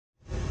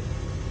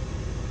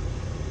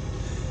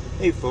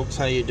Hey folks,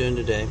 how you doing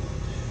today?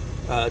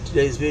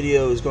 Today's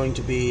video is going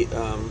to be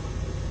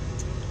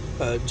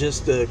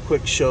just a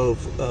quick show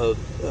of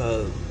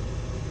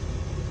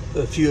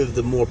a few of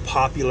the more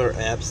popular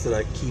apps that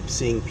I keep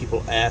seeing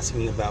people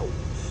asking about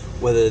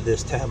whether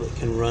this tablet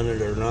can run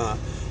it or not.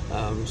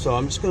 So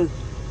I'm just going to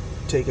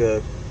take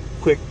a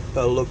quick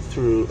look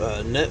through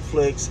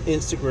Netflix,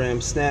 Instagram,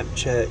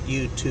 Snapchat,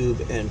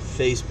 YouTube, and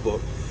Facebook.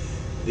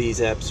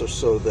 These apps are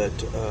so that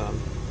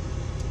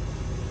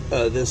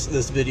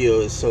this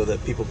video is so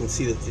that people can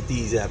see that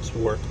these apps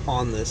work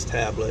on this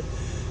tablet.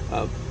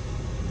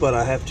 But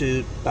I have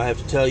to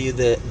tell you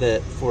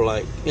that for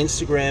like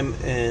Instagram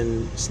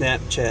and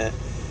Snapchat,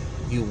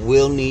 you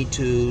will need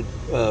to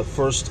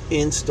first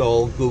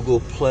install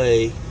Google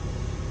Play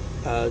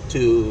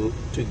to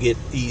get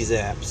these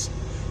apps,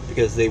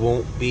 because they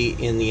won't be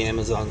in the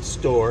Amazon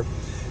store.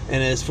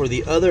 And as for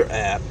the other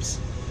apps,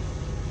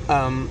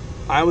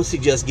 I would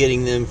suggest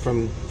getting them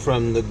from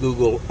the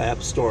Google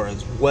App Store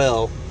as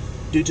well,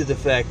 due to the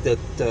fact that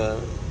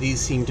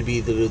these seem to be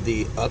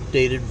the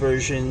updated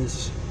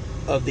versions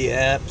of the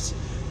apps.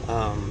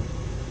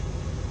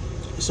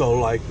 So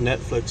like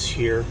Netflix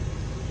here,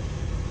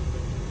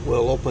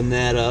 we'll open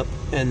that up,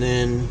 and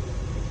then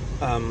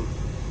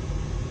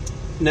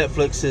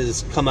Netflix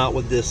has come out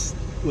with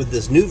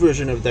this new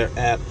version of their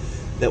app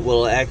that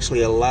will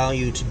actually allow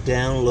you to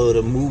download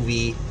a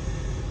movie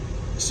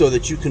so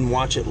that you can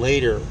watch it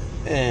later,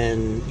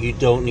 and you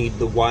don't need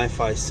the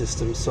Wi-Fi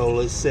system. So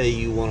let's say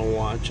you want to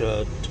watch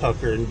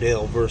Tucker and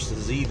Dale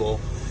versus Evil.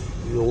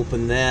 You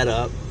open that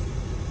up,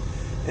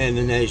 and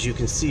then as you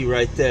can see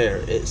right there,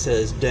 it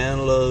says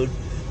download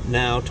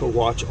now to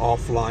watch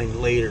offline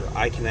later.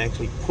 I can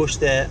actually push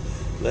that,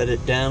 let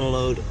it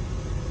download,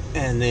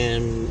 and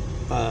then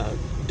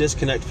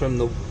disconnect from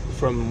the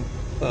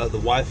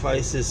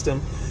Wi-Fi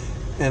system,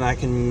 and I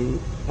can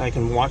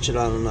watch it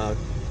on a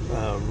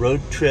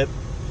road trip,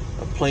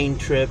 a plane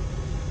trip,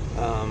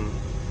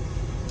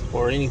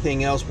 or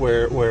anything else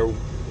where the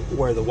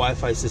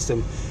Wi-Fi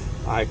system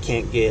I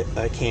can't get.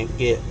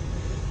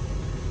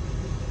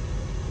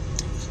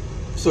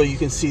 So you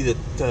can see that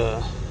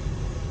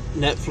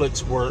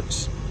Netflix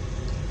works.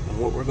 And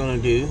what we're going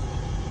to do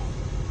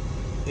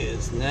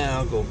is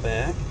now go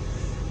back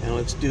and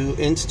let's do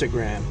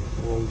Instagram.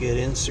 We'll get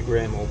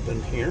Instagram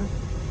open here,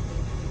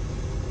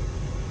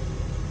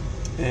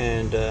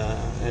 and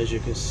as you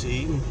can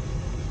see,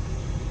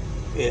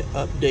 it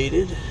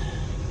updated,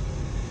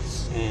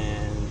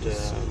 and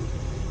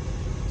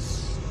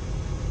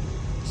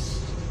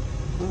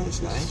well,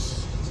 that's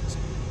nice.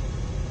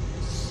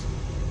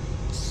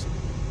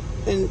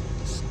 And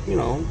you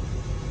know,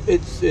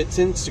 it's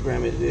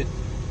Instagram. It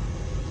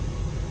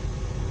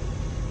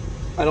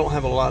I don't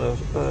have a lot of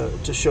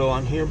to show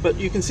on here, but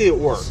you can see it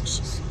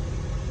works.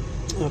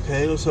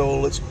 Okay, so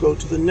let's go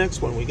to the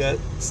next one. We got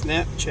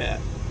Snapchat.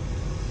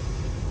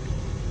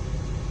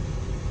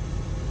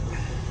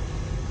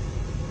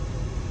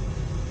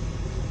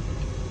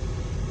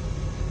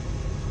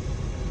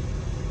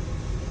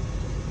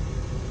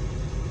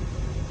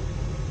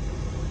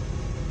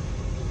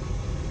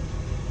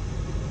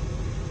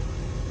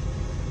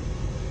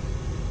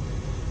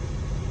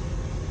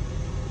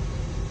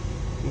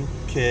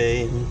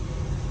 Okay, and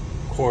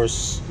of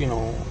course, you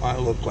know, I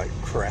look like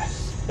crap.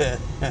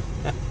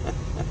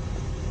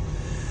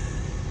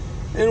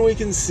 And we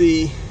can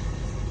see,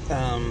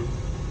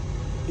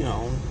 you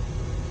know,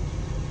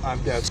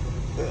 I've got,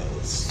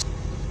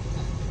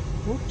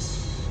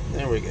 whoops,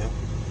 there we go.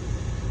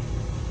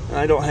 And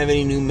I don't have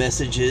any new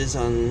messages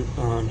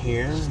on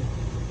here,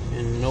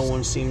 and no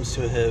one seems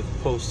to have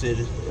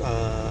posted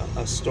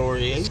a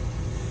story.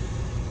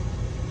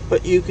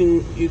 But you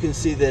can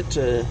see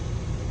that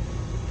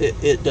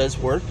it does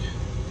work.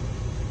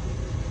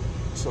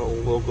 So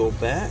we'll go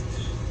back,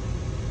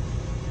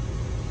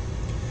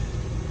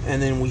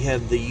 and then we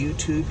have the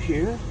YouTube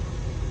here.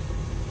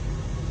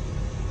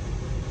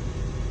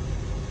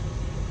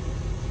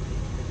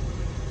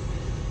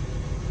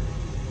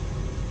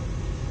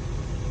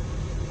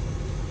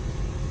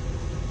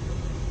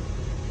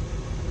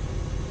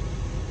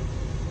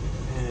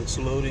 And it's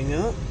loading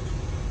up.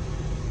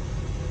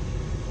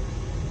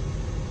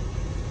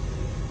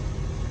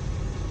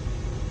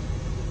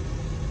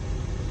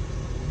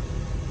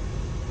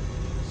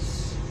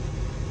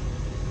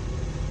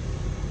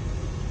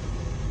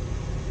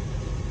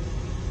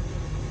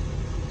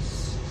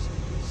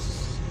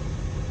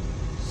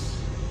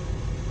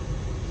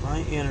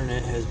 My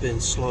internet has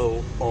been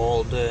slow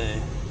all day.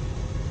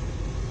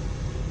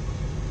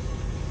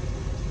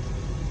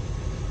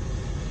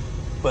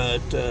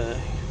 But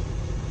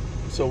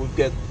so we've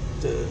got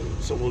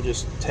so we'll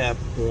just tap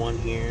one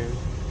here.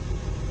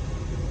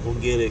 We'll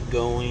get it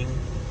going.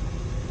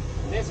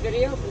 This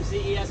video from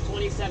CES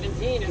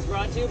 2017 is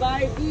brought to you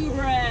by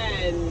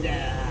dbrand.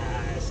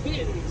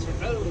 Skins for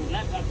phones,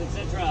 laptops,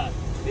 etc.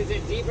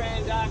 Visit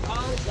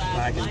dbrand.com.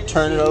 I can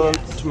turn it over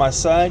to my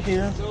side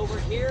here. So we're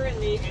here in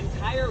the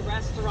entire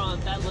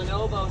restaurant that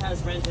Lenovo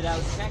has rented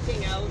out,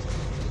 checking out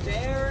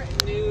their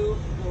new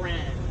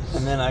brand.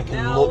 And then I can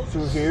now, look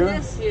through here.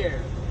 This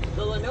here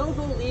The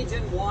Lenovo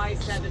Legion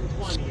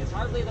Y720 is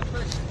hardly the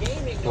first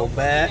gaming Go notebook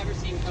back. I've ever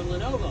seen from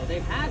Lenovo.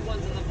 They've had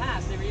ones in the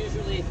past. They were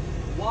usually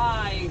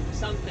Y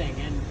something,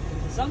 and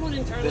someone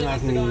internally Then I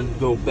must have gone, can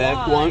go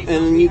back "Why one, don't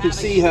and we you can have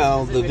a see how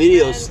the specific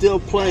video is trend?" still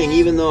playing, And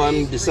even though they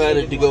I'm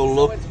decided to created go one.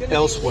 look So it's gonna be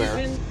elsewhere.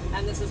 Legion,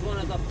 and this is one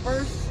of the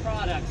first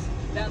products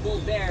that will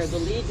bear the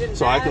Legion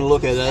So I can badge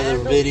look at other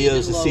and the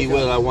videos to Legion see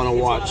logo. what I want to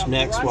It's watch got a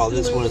next brushed while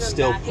this one is aluminum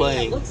still backing that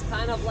playing. looks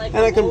kind of like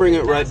And I can bring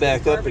it woven right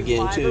back up carbon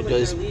again, fiber too, with their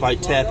just by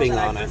Legion logo tapping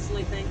that on I it.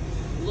 personally think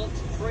looks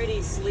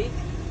pretty sleek.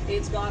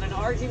 It's got an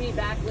RGB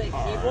backlit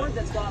keyboard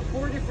that's got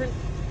 4 different.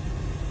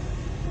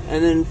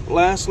 And then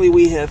lastly,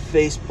 we have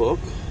Facebook.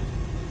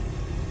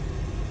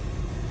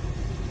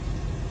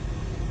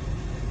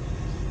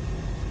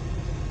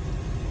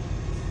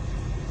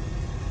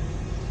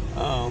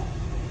 Oh,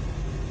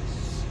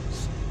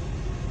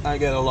 I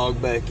gotta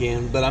log back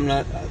in, but I'm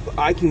not.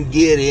 I can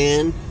get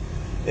in.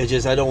 It's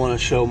just I don't want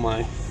to show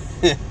my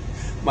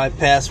my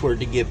password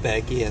to get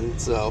back in.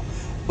 So,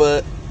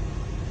 but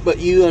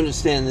you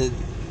understand that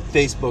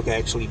Facebook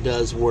actually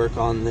does work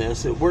on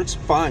this. It works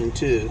fine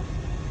too.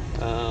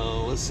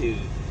 Let's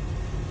see.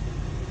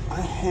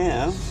 I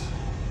have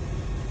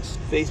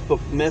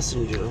Facebook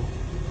Messenger.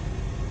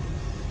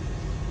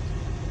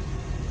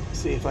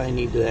 See if I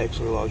need to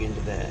actually log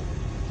into that.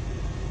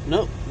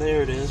 Nope,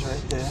 there it is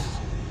right there.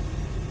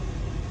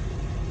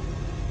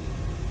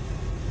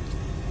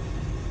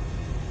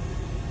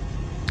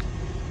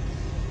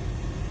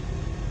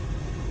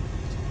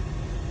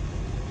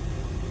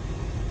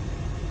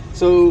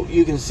 So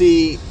you can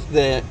see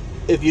that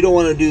if you don't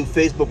want to do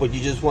Facebook, but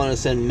you just want to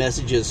send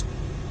messages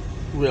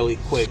really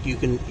quick, you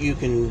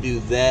can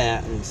do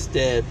that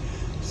instead.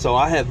 So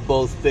I have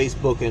both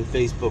Facebook and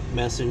Facebook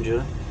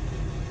Messenger.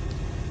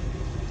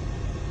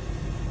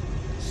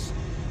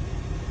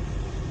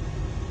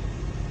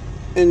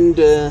 And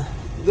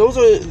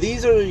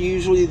these are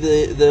usually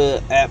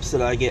the apps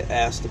that I get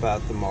asked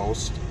about the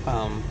most.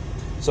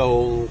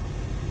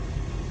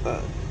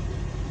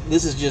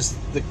 This is just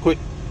the quick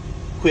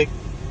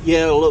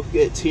yeah, look,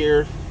 it's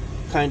here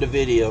kind of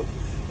video,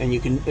 and you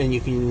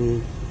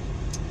can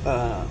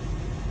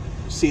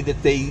see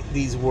that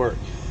these work.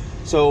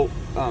 So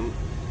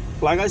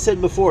like I said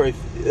before, if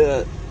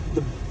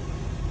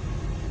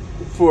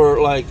for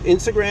like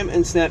Instagram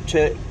and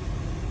Snapchat,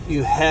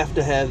 you have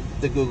to have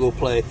the Google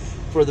Play.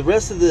 For the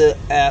rest of the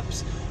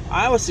apps,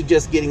 I would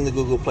suggest getting the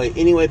Google Play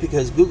anyway,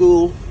 because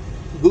Google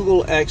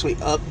actually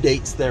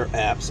updates their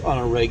apps on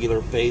a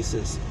regular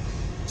basis.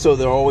 So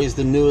they're always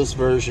the newest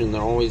version.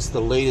 They're always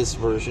the latest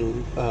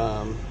version.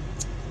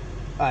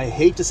 I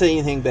hate to say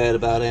anything bad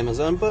about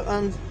Amazon, but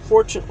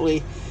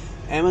unfortunately,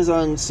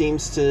 Amazon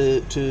seems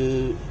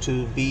to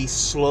be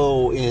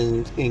slow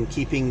in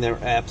keeping their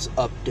apps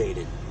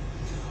updated.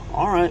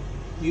 All right,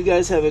 you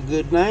guys have a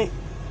good night.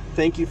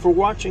 Thank you for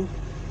watching.